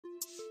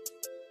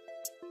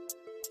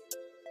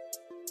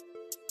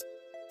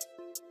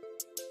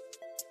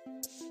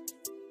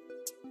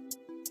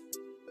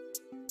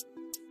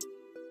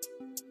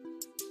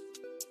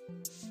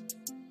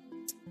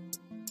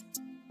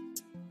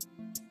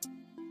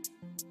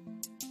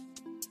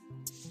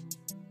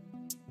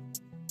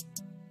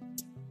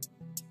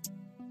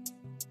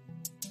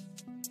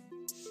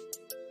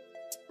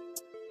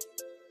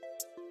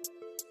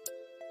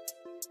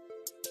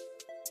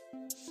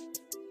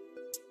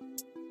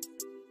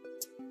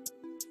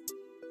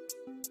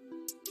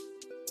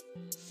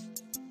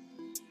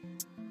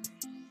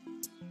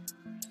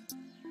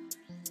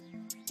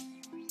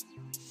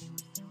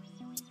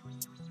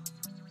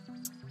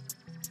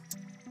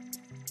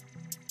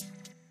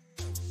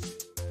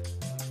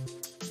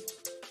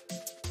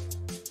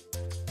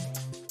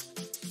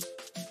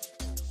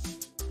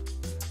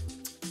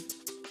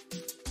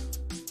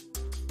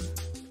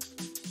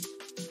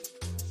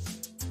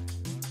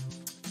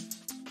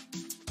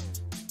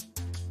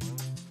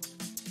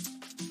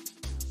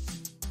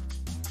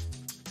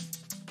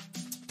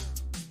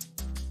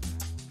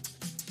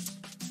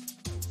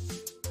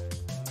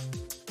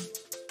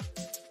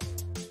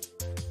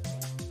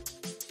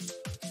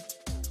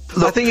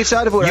I think it's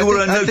out of order.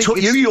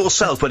 You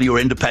yourself, when you were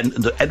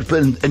independent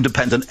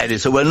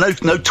editor, were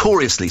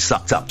notoriously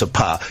sucked up to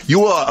power.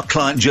 You are a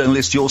client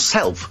journalist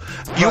yourself.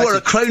 You are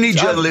a crony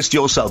journalist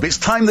yourself. It's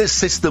time this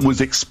system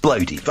was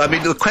exploded. I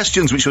mean, the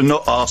questions which were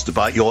not asked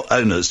about your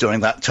owners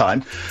during that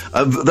time,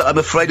 I'm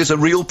afraid is a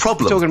real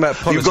problem. Talking about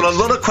politics. You've got a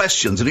lot of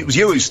questions, and it was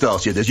you who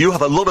started this. You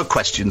have a lot of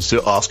questions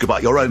to ask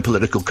about your own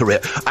political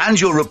career and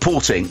your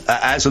reporting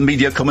as a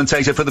media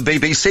commentator for the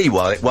BBC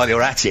while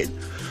you're at it.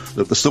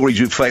 The stories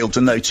you failed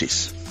to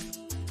notice.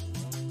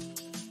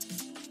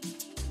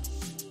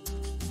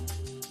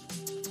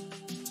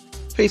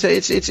 Peter,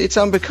 it's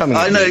unbecoming.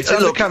 I know. It's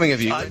unbecoming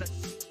of you.